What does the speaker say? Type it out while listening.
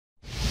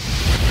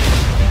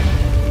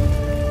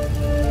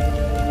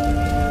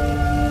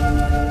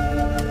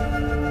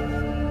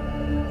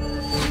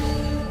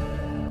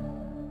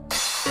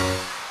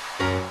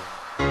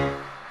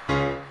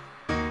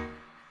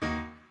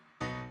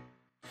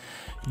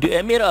The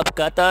Emir of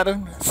Qatar,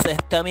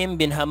 Sheikh Tamim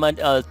bin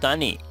Hamad Al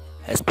Thani,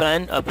 has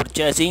planned on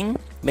purchasing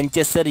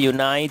Manchester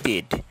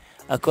United,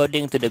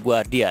 according to The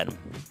Guardian.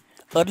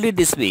 Early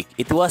this week,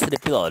 it was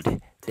revealed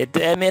that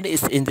the Emir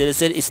is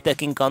interested in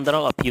taking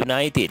control of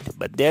United,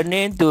 but there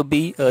needs to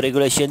be a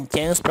regulation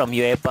change from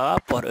UEFA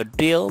for a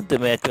deal to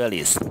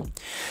materialize.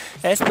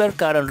 As per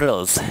current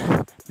rules,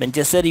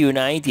 Manchester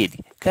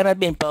United cannot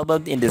be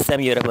involved in the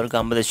same European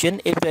competition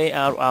if they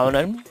are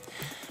owned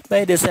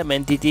by the same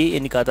entity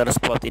in Qatar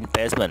Sport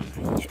Investment.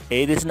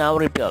 It is now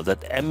revealed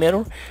that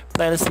Emir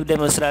plans to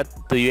demonstrate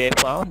to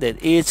UEFA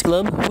that each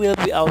club will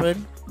be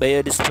owned by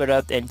a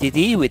disparate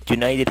entity, with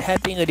United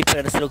having a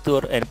different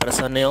structure and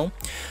personnel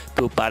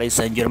to Paris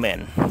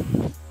Saint-Germain.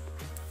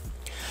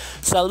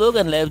 Salzburg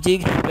and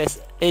Leipzig faced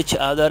each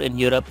other in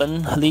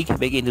European League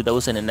back in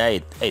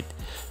 2008,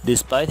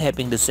 despite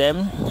having the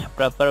same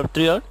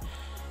repertoire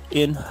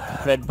in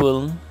Red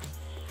Bull.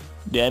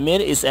 The Emir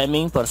is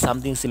aiming for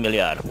something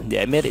similar.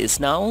 The Emir is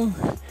now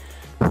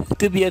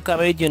to be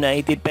accommodated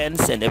United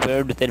fans and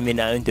ever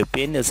determined to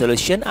find a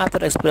solution after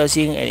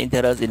expressing an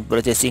interest in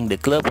purchasing the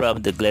club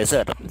from the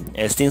Glazers.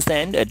 As things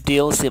stand, a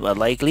deal seems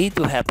unlikely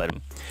to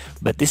happen,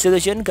 but the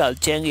situation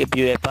could change if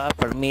UEFA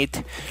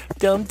permit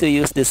them to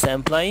use the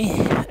same play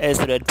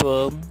as Red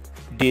Bull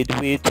did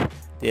with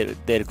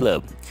their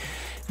club.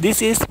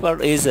 This is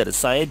far easier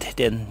said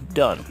than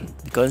done,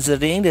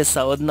 considering the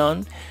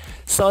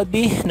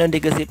Saudi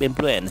non-negative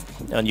influence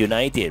on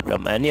United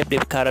from any of the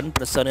current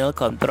personnel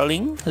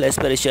controlling less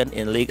position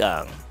in Ligue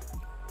 1.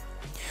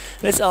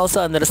 Let's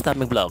also under the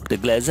stumbling block. The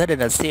Glazers do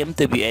not seem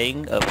to be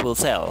eyeing a full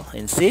sale.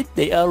 Instead,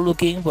 they are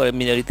looking for a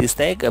minority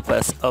stake or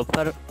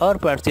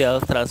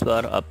partial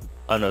transfer of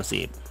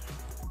ownership.